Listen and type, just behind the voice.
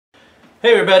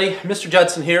Hey everybody, Mr.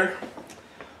 Judson here.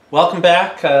 Welcome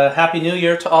back. Happy New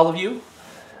Year to all of you.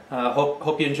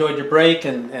 Hope you enjoyed your break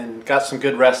and got some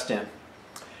good rest in.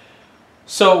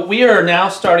 So we are now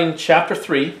starting Chapter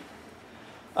 3.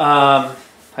 I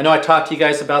know I talked to you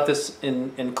guys about this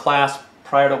in class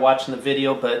prior to watching the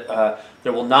video, but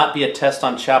there will not be a test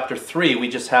on Chapter 3. We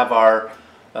just have our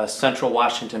Central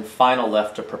Washington final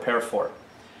left to prepare for.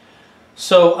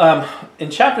 So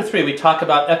in Chapter 3 we talk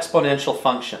about exponential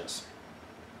functions.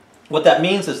 What that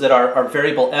means is that our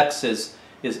variable x is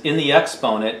in the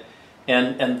exponent,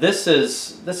 and this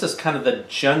is kind of the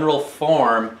general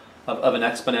form of an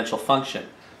exponential function.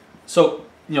 So,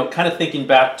 kind of thinking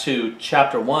back to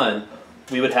Chapter 1,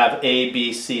 we would have a,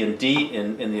 b, c, and d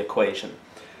in the equation.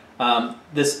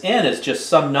 This n is just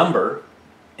some number,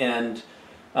 and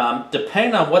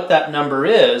depending on what that number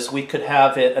is, we could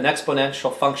have an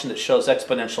exponential function that shows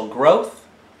exponential growth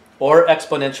or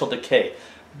exponential decay.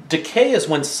 Decay is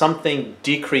when something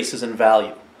decreases in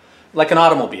value, like an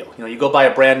automobile. You go buy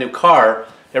a brand new car,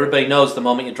 everybody knows the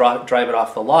moment you drive it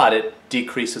off the lot, it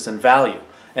decreases in value.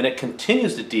 And it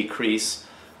continues to decrease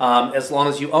as long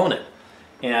as you own it.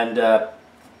 And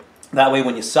that way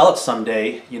when you sell it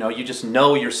someday, you just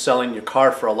know you're selling your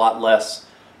car for a lot less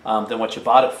than what you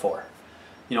bought it for.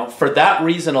 For that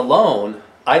reason alone,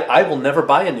 I will never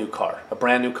buy a new car, a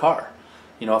brand new car.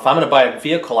 If I'm going to buy a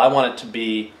vehicle, I want it to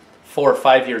be 4 or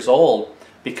 5 years old,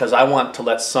 because I want to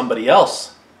let somebody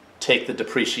else take the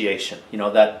depreciation.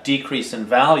 That decrease in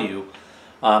value.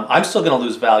 I'm still going to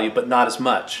lose value, but not as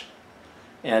much.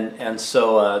 And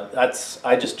so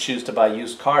I just choose to buy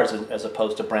used cars as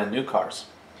opposed to brand new cars.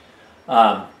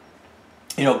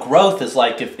 Growth is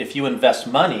like if you invest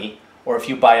money or if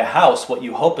you buy a house, what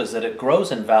you hope is that it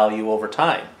grows in value over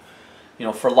time.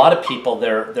 For a lot of people,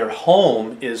 their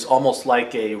home is almost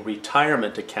like a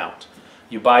retirement account.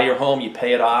 You buy your home, you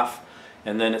pay it off,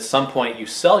 and then at some point you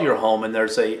sell your home, and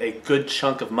there's a good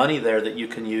chunk of money there that you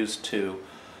can use to,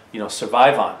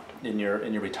 survive on in your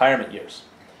retirement years.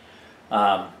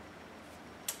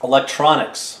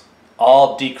 Electronics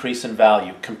all decrease in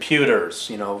value. Computers,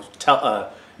 your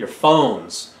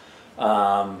phones.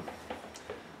 I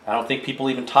don't think people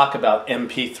even talk about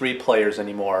MP3 players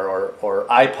anymore or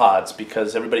iPods,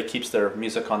 because everybody keeps their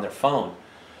music on their phone.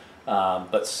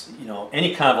 But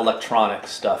any kind of electronic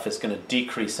stuff is going to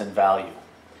decrease in value.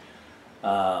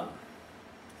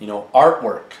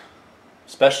 Artwork,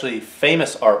 especially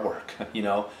famous artwork,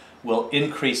 will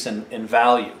increase in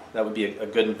value. That would be a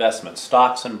good investment.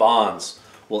 Stocks and bonds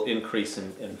will increase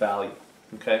in value.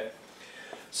 Okay.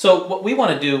 So what we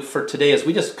want to do for today is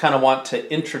we just kind of want to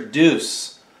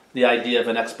introduce the idea of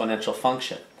an exponential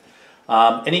function.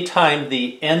 Anytime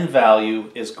the n value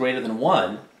is greater than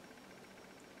 1,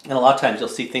 and a lot of times you'll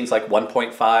see things like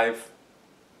 1.5,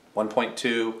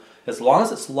 1.2. As long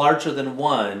as it's larger than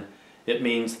 1, it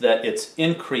means that it's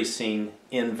increasing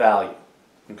in value.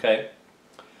 Okay?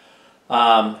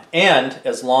 And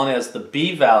as long as the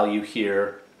b value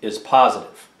here is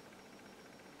positive.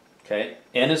 Okay?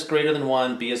 N is greater than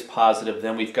 1, b is positive,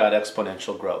 then we've got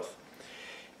exponential growth.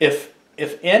 If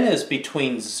n is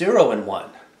between 0 and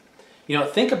 1,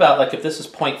 think about, like, if this is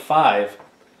 0.5,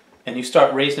 and you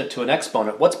start raising it to an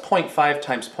exponent, what's 0.5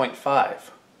 times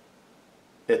 0.5?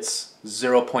 It's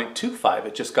 0.25.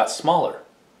 It just got smaller.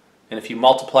 And if you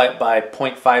multiply it by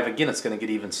 0.5 again, it's going to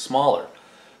get even smaller.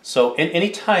 So any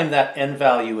time that n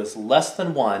value is less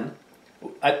than 1,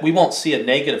 we won't see a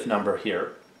negative number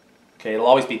here. Okay, it'll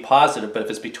always be positive, but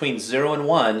if it's between 0 and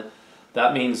 1,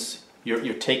 that means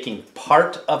you're taking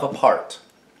part of a part.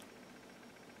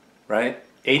 Right?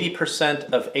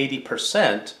 80% of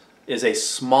 80% is a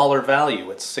smaller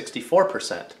value. It's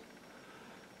 64%.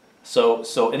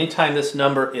 So anytime this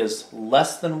number is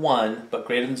less than 1 but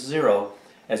greater than 0,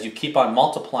 as you keep on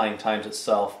multiplying times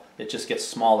itself, it just gets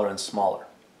smaller and smaller.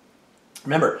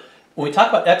 Remember, when we talk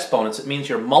about exponents, it means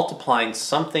you're multiplying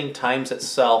something times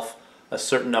itself a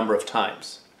certain number of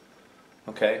times.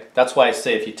 Okay? That's why I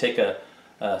say if you take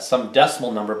some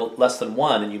decimal number but less than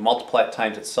 1 and you multiply it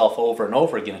times itself over and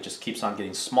over again, it just keeps on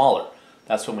getting smaller.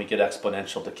 That's when we get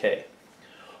exponential decay.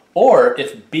 Or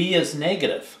if b is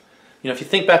negative. If you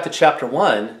think back to Chapter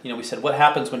 1, we said what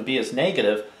happens when b is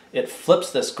negative? It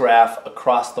flips this graph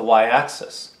across the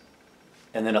y-axis.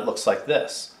 And then it looks like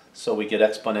this. So we get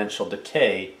exponential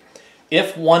decay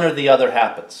if one or the other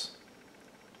happens.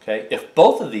 Okay? If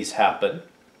both of these happen,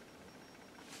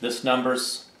 this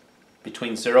number's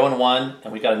between 0 and 1,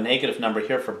 and we got a negative number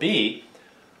here for b,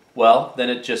 well, then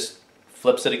it just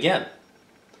flips it again.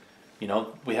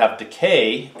 We have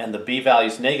decay and the b value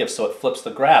is negative, so it flips the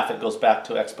graph. It goes back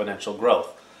to exponential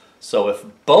growth. So if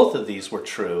both of these were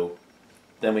true,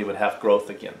 then we would have growth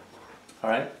again. All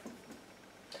right?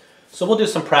 So we'll do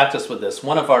some practice with this.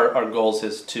 One of our goals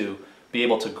is to be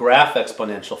able to graph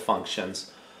exponential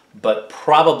functions, but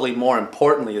probably more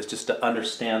importantly is just to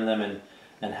understand them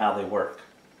and how they work.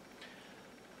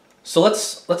 So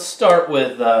let's start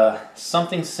with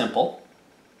something simple.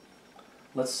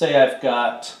 Let's say I've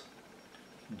got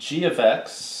g of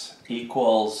x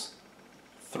equals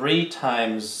 3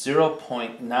 times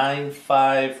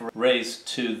 0.95 raised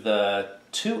to the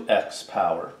 2x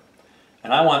power.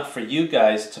 And I want for you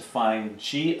guys to find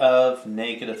g of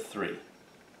 -3.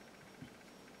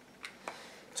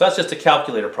 So that's just a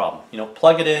calculator problem. You know,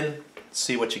 plug it in,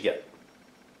 see what you get.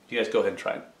 You guys go ahead and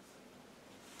try it.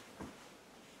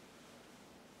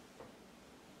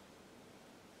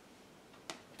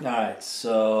 Alright,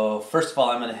 so first of all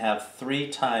I'm going to have 3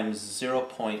 times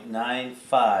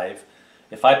 0.95.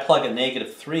 If I plug a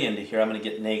 -3 into here, I'm going to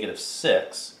get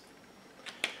 -6.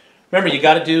 Remember, you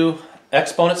got to do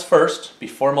exponents first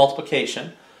before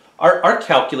multiplication. Our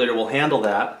calculator will handle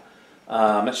that.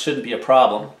 It shouldn't be a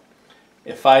problem.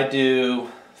 If I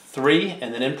do 3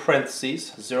 and then in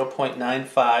parentheses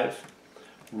 0.95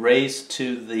 raised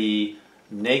to the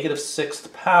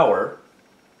 -6th power,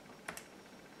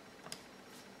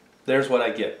 there's what I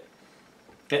get.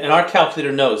 And our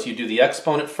calculator knows you do the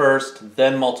exponent first,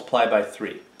 then multiply by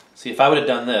 3. See, if I would have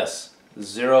done this,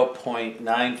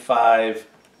 0.95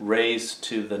 raised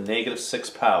to the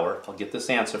 -6th power, I'll get this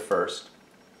answer first,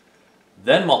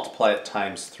 then multiply it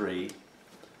times 3.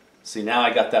 See, now I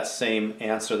got that same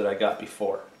answer that I got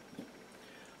before.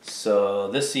 So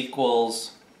this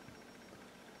equals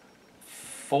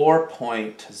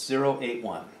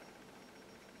 4.081.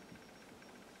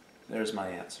 There's my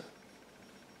answer.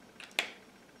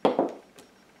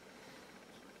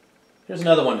 Here's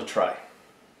another one to try.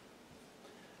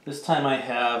 This time I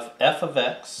have f of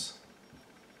x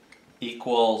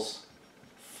equals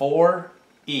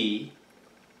 4e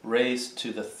raised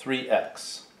to the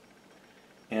 3x.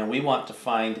 And we want to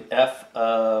find f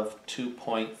of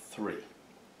 2.3.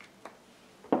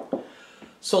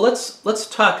 So let's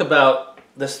talk about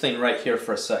this thing right here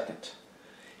for a second.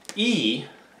 E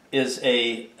is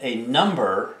a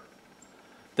number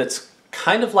that's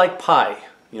kind of like pi.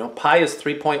 You know, pi is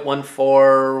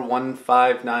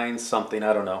 3.14159 something,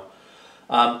 I don't know.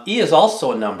 E is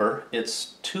also a number.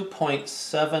 It's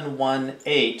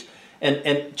 2.718.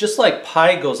 And just like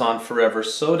pi goes on forever,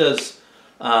 so does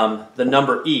the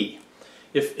number e.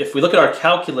 If we look at our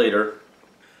calculator,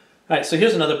 all right, so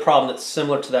here's another problem that's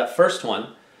similar to that first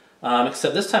one,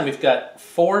 except this time we've got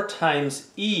 4 times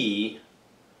e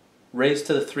raised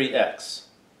to the 3x.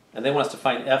 And they want us to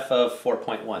find f of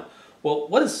 4.1. Well,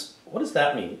 what does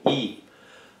that mean, e?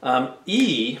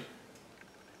 E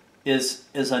is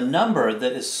a number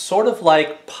that is sort of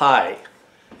like pi.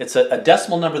 It's a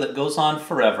decimal number that goes on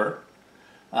forever,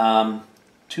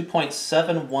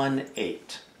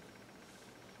 2.718.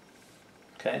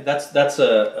 Okay, that's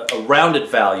a rounded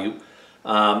value.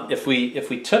 If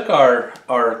we took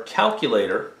our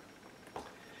calculator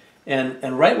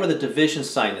and right where the division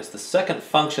sign is, the second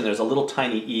function, there's a little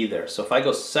tiny e there. So if I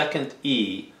go second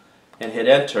e and hit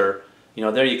enter, you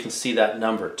know, there you can see that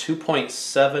number,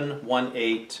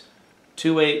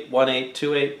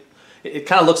 2.718281828. It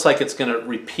kind of looks like it's going to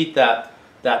repeat that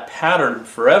pattern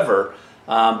forever,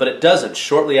 but it doesn't.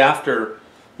 Shortly after,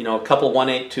 you know, a couple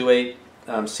 1828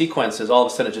 sequences, all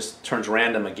of a sudden it just turns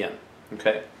random again.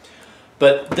 Okay,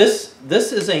 but this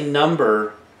is a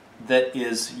number that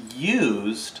is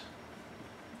used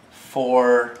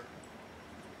for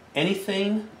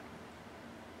anything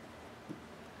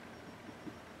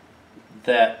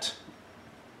that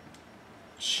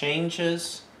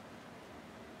changes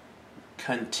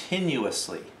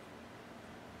continuously.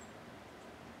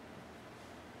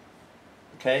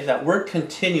 Okay, that word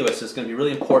continuous is going to be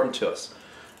really important to us.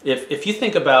 If you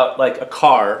think about like a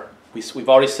car, we've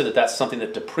already said that that's something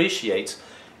that depreciates.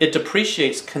 It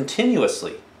depreciates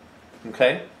continuously.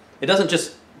 Okay, it doesn't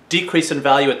just decrease in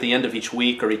value at the end of each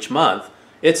week or each month.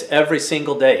 It's every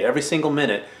single day, every single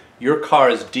minute, your car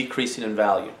is decreasing in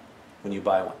value when you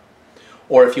buy one.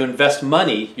 Or if you invest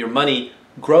money, your money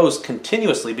grows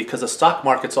continuously because the stock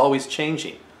market's always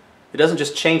changing. It doesn't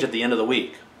just change at the end of the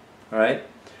week. All right?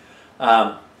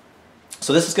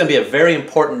 So this is going to be a very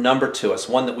important number to us,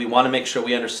 one that we want to make sure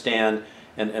we understand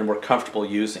and we're comfortable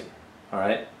using. All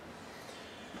right?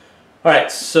 All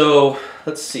right, so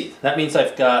let's see. That means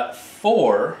I've got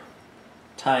 4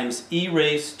 times e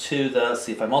raised to the, let's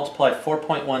see, if I multiply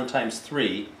 4.1 times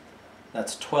 3,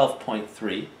 that's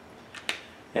 12.3.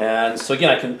 And so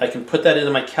again, I can put that into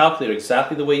my calculator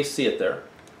exactly the way you see it there.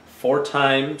 4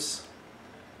 times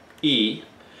e.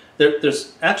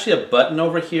 there's actually a button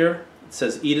over here. It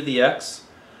says e to the x.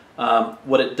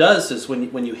 What it does is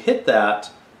when you hit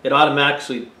that, it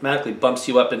automatically bumps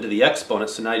you up into the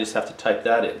exponent, so now you just have to type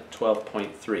that in,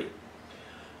 12.3.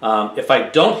 If I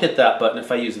don't hit that button,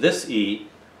 if I use this e,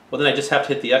 well then I just have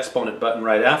to hit the exponent button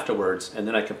right afterwards, and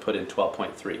then I can put in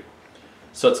 12.3.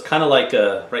 So it's kind of like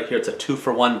right here, it's a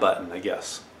 2-for-1 button, I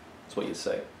guess. That's what you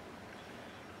say.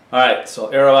 Alright, so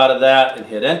arrow out of that and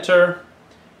hit enter.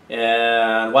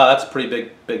 And wow, that's a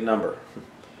pretty big number.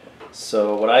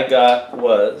 So what I got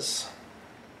was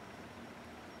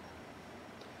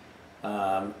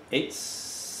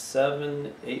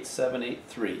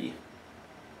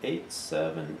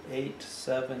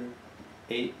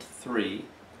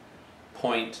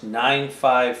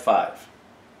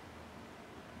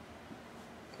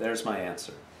There's my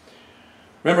answer.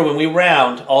 Remember, when we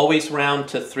round, always round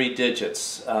to 3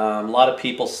 digits. A lot of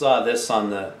people saw this on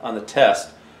the test.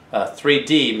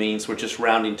 3D means we're just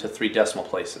rounding to 3 decimal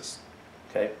places.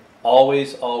 Okay,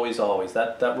 always, always, always.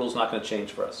 That rule's not going to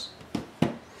change for us.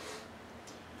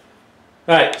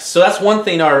 All right, so that's one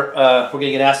thing we're going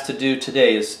to get asked to do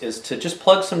today is to just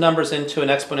plug some numbers into an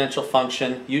exponential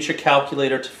function. Use your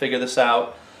calculator to figure this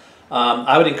out.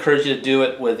 I would encourage you to do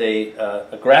it with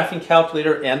a graphing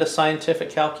calculator and a scientific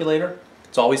calculator.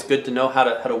 It's always good to know how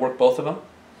to work both of them.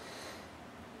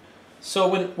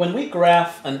 So when we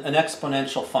graph an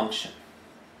exponential function,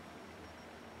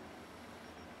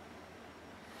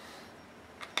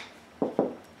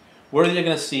 we're either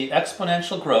going to see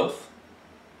exponential growth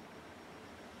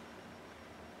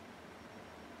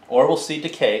or we'll see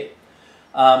decay.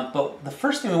 But the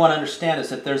first thing we want to understand is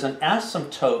that there's an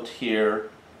asymptote here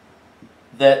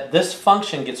that this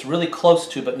function gets really close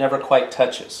to but never quite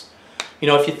touches. You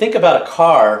know, if you think about a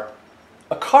car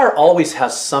always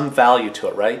has some value to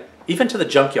it, right? Even to the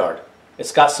junkyard.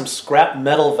 It's got some scrap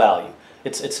metal value.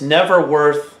 It's never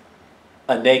worth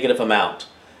a negative amount.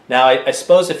 Now, I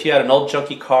suppose if you had an old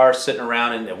junky car sitting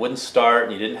around and it wouldn't start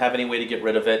and you didn't have any way to get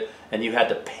rid of it and you had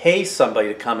to pay somebody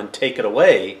to come and take it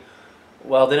away,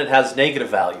 well, then it has negative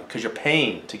value because you're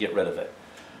paying to get rid of it.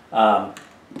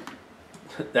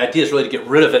 The idea is really to get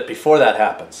rid of it before that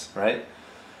happens, right?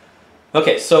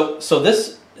 Okay, so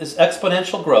this is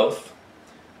exponential growth.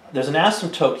 There's an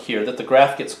asymptote here that the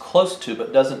graph gets close to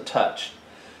but doesn't touch.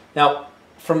 Now,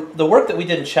 from the work that we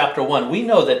did in Chapter 1, we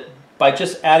know that by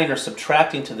just adding or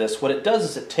subtracting to this, what it does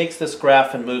is it takes this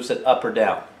graph and moves it up or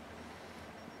down.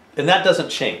 And that doesn't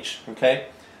change, okay?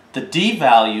 The d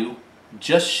value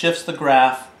just shifts the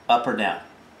graph up or down.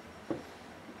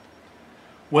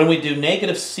 When we do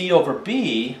negative c over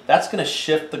b, that's going to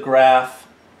shift the graph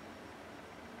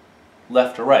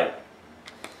left or right.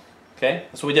 Okay?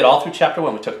 That's what we did all through Chapter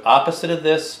 1. We took opposite of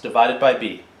this divided by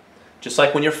b. Just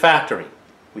like when you're factoring.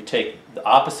 We take the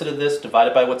opposite of this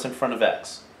divided by what's in front of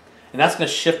x. And that's going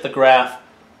to shift the graph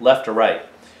left or right.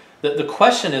 The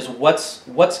question is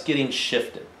what's getting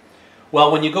shifted?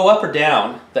 Well, when you go up or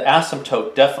down, the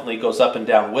asymptote definitely goes up and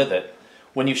down with it.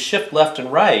 When you shift left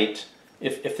and right,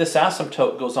 if this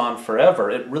asymptote goes on forever,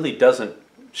 it really doesn't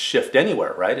shift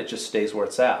anywhere, right? It just stays where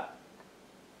it's at.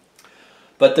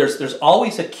 But there's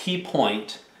always a key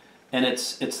point, and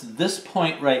it's this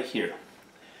point right here.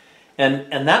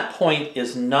 And that point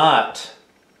is not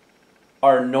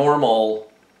our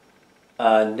normal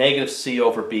negative c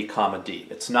over b comma d.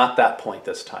 It's not that point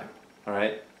this time, all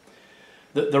right?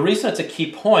 The reason it's a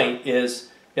key point is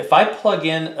if I plug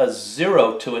in a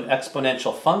 0 to an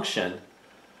exponential function,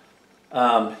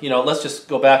 you know, let's just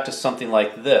go back to something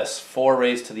like this, 4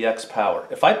 raised to the x power.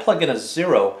 If I plug in a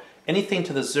 0, anything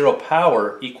to the 0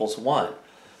 power equals 1.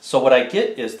 So what I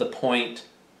get is the point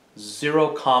 0,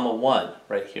 comma 1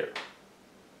 right here.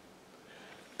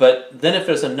 But then if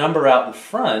there's a number out in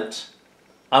front,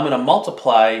 I'm going to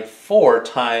multiply 4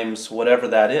 times whatever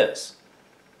that is.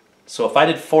 So if I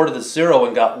did 4 to the 0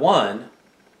 and got 1,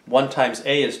 1 times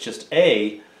a is just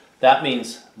a, that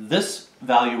means this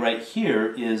value right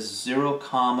here is 0,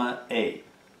 comma a.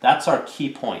 That's our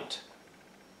key point.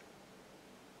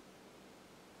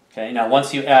 Okay, now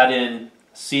once you add in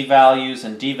c values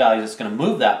and d values, it's going to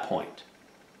move that point.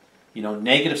 You know,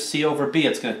 negative c over b,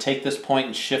 it's going to take this point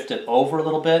and shift it over a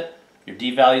little bit. Your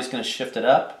d value is going to shift it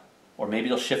up, or maybe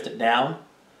it'll shift it down.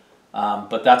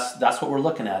 But that's what we're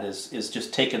looking at, is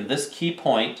just taking this key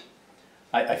point.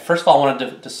 I first of all wanted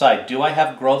to decide, do I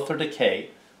have growth or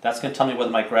decay? That's going to tell me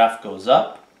whether my graph goes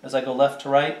up as I go left to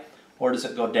right, or does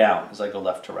it go down as I go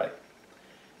left to right.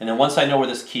 And then once I know where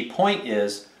this key point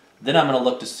is, then I'm going to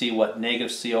look to see what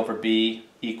negative c over b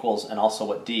equals and also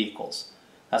what d equals.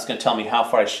 That's going to tell me how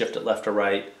far I shift it left or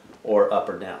right or up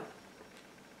or down.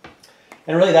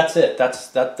 And really that's it.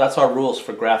 That's our rules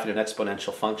for graphing an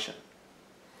exponential function.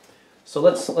 So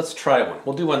let's try one.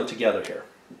 We'll do one together here.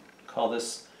 Call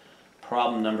this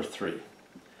problem number 3.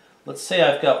 Let's say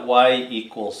I've got y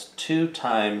equals 2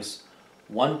 times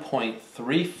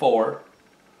 1.34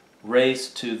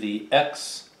 raised to the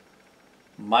x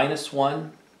minus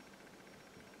 1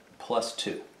 plus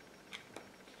 2.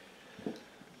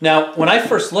 Now, when I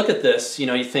first look at this,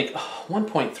 you think, oh,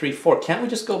 1.34, can't we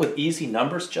just go with easy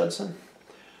numbers, Judson?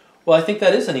 Well, I think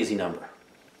that is an easy number.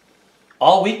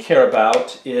 All we care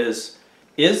about is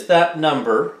that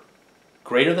number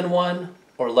greater than 1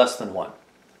 or less than 1?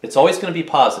 It's always going to be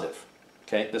positive,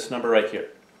 okay, this number right here.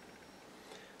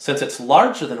 Since it's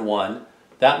larger than 1,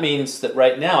 that means that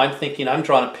right now I'm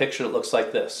drawing a picture that looks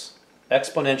like this.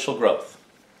 Exponential growth.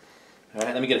 All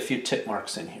right, let me get a few tick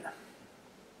marks in here.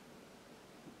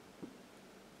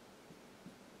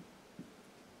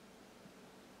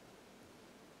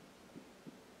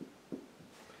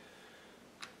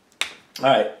 All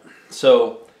right,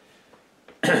 so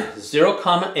 0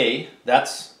 comma a,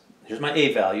 here's my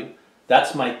a value.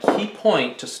 That's my key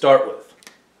point to start with.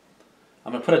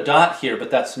 I'm going to put a dot here, but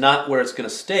that's not where it's going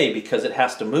to stay because it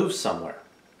has to move somewhere,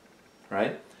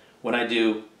 right? When I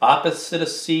do opposite of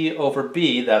c over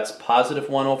b, that's positive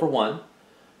 1 over 1.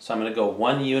 So I'm going to go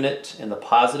 1 unit in the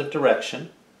positive direction.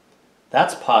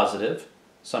 That's positive,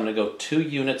 so I'm going to go 2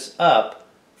 units up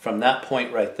from that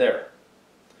point right there.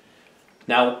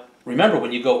 Now, remember,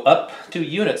 when you go up 2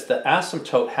 units, the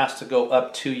asymptote has to go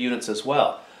up 2 units as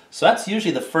well. So that's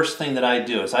usually the first thing that I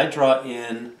do, is I draw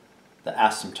in the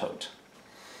asymptote.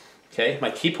 Okay,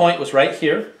 my key point was right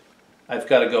here. I've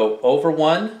got to go over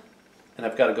 1, and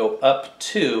I've got to go up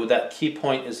 2. That key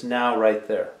point is now right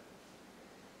there.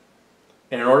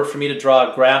 And in order for me to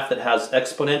draw a graph that has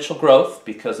exponential growth,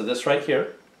 because of this right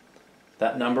here,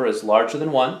 that number is larger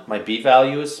than 1. My b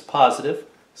value is positive.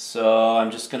 So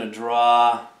I'm just going to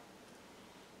draw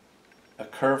a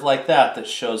curve like that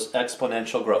shows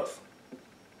exponential growth.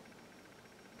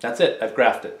 That's it. I've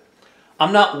graphed it.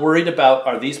 I'm not worried about,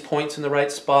 are these points in the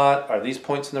right spot? Are these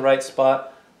points in the right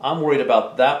spot? I'm worried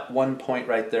about that one point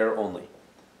right there only.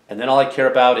 And then all I care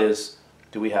about is,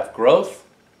 do we have growth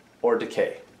or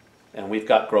decay? And we've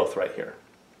got growth right here.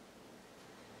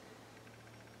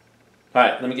 All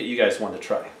right, let me get you guys one to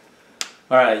try.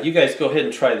 All right, you guys go ahead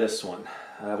and try this one.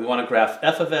 We want to graph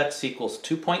f of x equals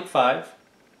 2.5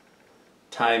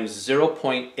 times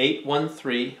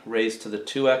 0.813 raised to the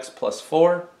 2x plus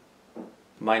 4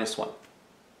 minus 1.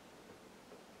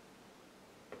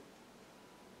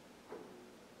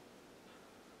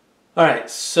 All right,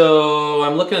 so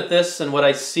I'm looking at this, and what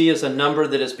I see is a number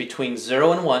that is between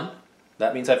 0 and 1.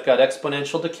 That means I've got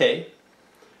exponential decay.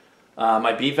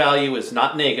 My b value is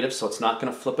not negative, so it's not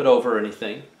going to flip it over or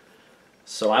anything.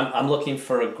 So I'm looking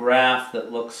for a graph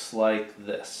that looks like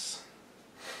this.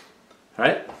 All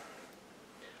right?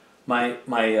 My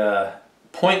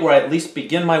point where I at least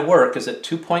begin my work is at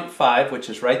 2.5, which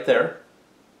is right there.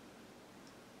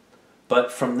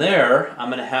 But from there, I'm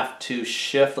going to have to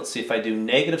shift. Let's see, if I do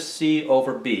negative c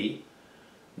over b,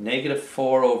 negative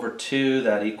 4 over 2,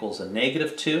 that equals a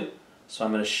negative 2. So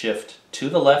I'm going to shift to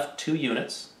the left 2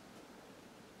 units.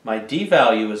 My d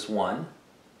value is 1,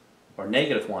 or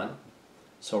negative 1.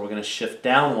 So we're going to shift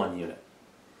down 1 unit.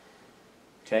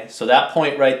 Okay, so that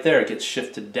point right there gets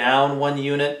shifted down 1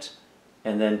 unit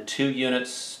and then 2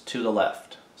 units to the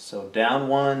left. So down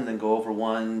 1, then go over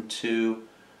 1, 2,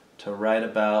 to right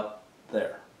about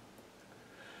there.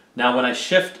 Now when I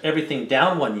shift everything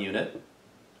down 1 unit,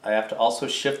 I have to also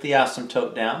shift the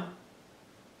asymptote down.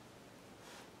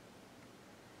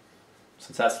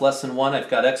 Since that's less than 1, I've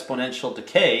got exponential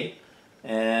decay,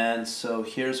 and so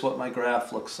here's what my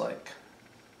graph looks like.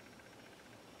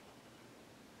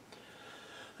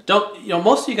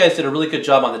 Most of you guys did a really good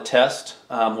job on the test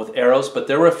with arrows, but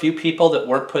there were a few people that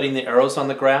weren't putting the arrows on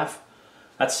the graph.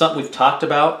 That's something we've talked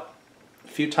about a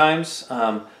few times.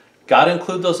 Got to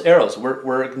include those arrows.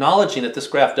 We're acknowledging that this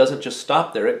graph doesn't just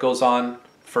stop there. It goes on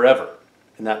forever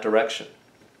in that direction.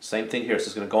 Same thing here. So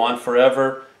it's going to go on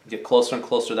forever, get closer and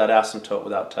closer to that asymptote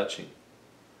without touching.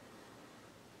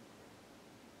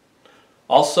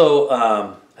 Also,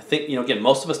 I think, again,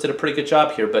 most of us did a pretty good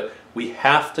job here, but we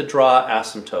have to draw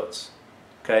asymptotes,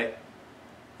 okay?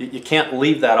 You can't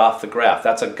leave that off the graph.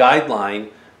 That's a guideline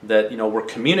that, we're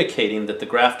communicating that the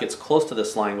graph gets close to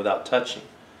this line without touching.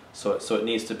 So it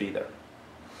needs to be there.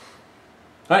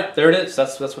 All right, there it is.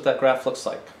 That's what that graph looks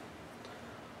like.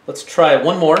 Let's try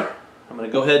one more. I'm going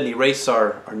to go ahead and erase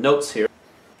our notes here.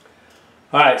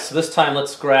 All right, so this time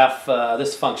let's graph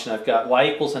this function. I've got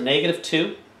y equals a negative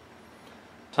 2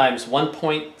 times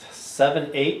 1.6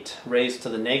 7/8 raised to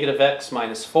the negative x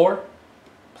minus 4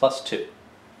 plus 2.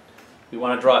 We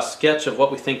want to draw a sketch of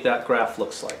what we think that graph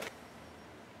looks like.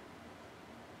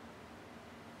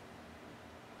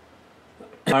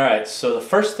 Alright, so the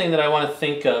first thing that I want to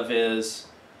think of is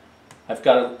I've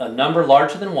got a number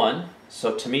larger than 1,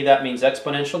 so to me that means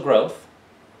exponential growth.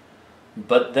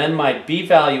 But then my b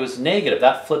value is negative.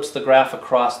 That flips the graph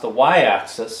across the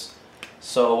y-axis.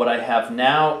 So what I have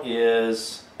now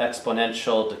is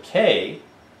exponential decay,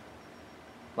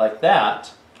 like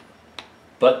that.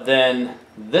 But then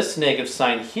this negative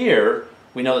sign here,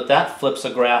 we know that that flips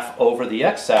a graph over the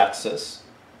x-axis.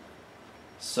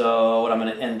 So what I'm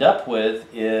going to end up with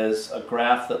is a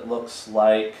graph that looks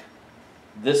like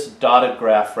this dotted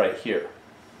graph right here.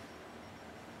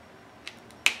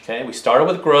 Okay, we started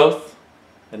with growth,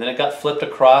 and then it got flipped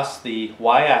across the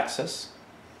y-axis.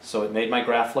 So it made my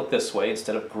graph look this way.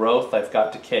 Instead of growth, I've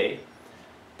got decay.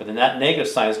 But then that negative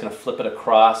sign is going to flip it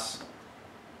across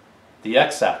the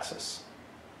x-axis.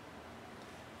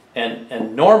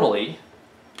 And normally,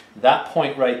 that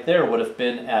point right there would have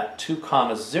been at 2,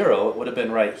 0. It would have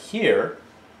been right here,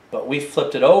 but we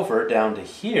flipped it over down to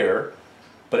here,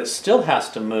 but it still has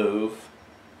to move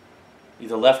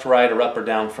either left, right, or up or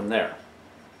down from there.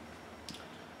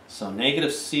 So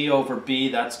negative c over b,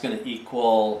 that's going to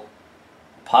equal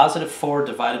positive 4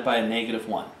 divided by a negative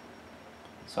 1.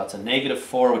 So that's a negative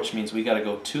 4, which means we got to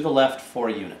go to the left 4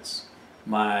 units.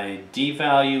 My d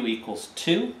value equals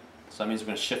 2, so that means we're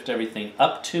going to shift everything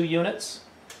up 2 units.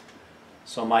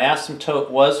 So my asymptote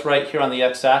was right here on the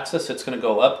x-axis. It's going to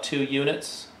go up 2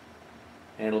 units,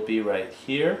 and it'll be right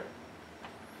here.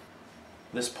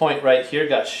 This point right here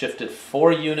got shifted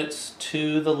 4 units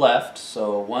to the left,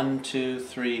 so 1, 2,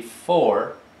 3,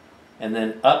 4, and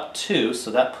then up 2, so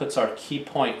that puts our key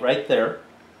point right there.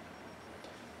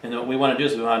 And what we want to do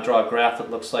is we want to draw a graph that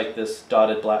looks like this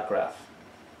dotted black graph.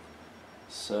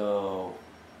 So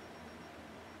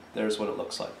there's what it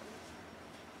looks like.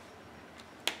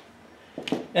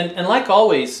 And like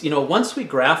always, once we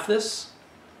graph this,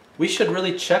 we should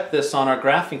really check this on our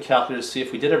graphing calculator to see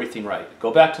if we did everything right.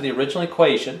 Go back to the original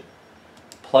equation,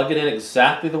 plug it in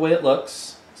exactly the way it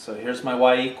looks. So here's my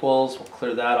y equals, we'll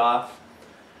clear that off.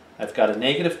 I've got a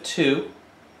negative 2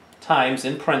 times,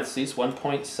 in parentheses,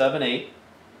 1.78,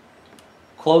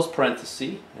 close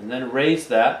parenthesis, and then raise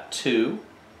that to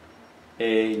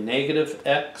a negative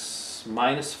x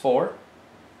minus 4.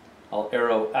 I'll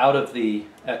arrow out of the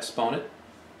exponent,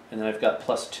 and then I've got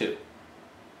plus 2.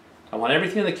 I want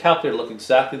everything in the calculator to look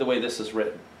exactly the way this is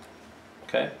written.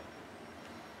 Okay?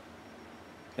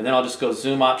 And then I'll just go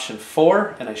zoom option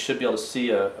 4, and I should be able to see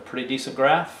a pretty decent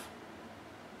graph.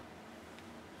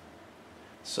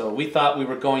 So we thought we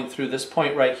were going through this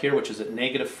point right here, which is at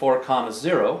negative 4,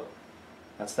 0.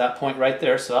 That's that point right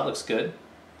there, so that looks good.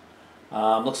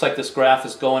 Looks like this graph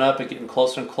is going up and getting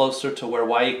closer and closer to where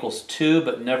y equals 2,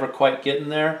 but never quite getting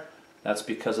there. That's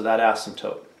because of that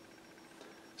asymptote.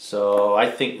 So I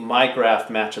think my graph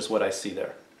matches what I see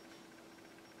there.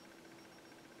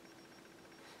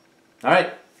 All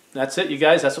right, that's it, you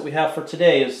guys. That's what we have for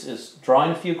today, is drawing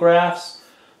a few graphs,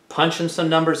 punching some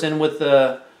numbers in with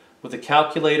the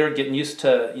calculator, getting used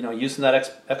to using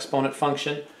that exponent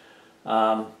function.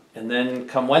 And then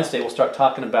come Wednesday, we'll start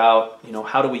talking about,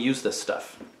 how do we use this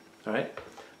stuff. All right?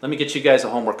 Let me get you guys a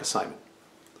homework assignment.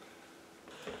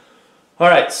 All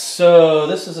right, so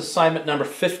this is assignment number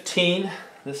 15.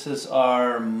 This is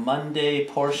our Monday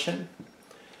portion.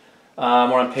 We're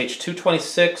on page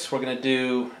 226. We're going to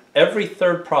do every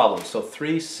third problem. So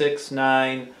 3, 6,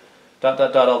 9, ...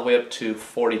 all the way up to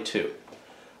 42.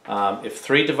 If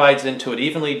 3 divides into it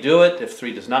evenly, do it. If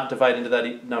 3 does not divide into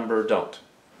that number, don't.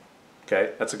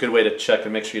 Okay, that's a good way to check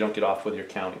and make sure you don't get off with your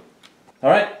counting. All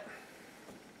right,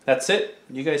 that's it.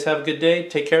 You guys have a good day.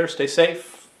 Take care. Stay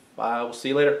safe. We'll see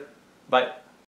you later. Bye.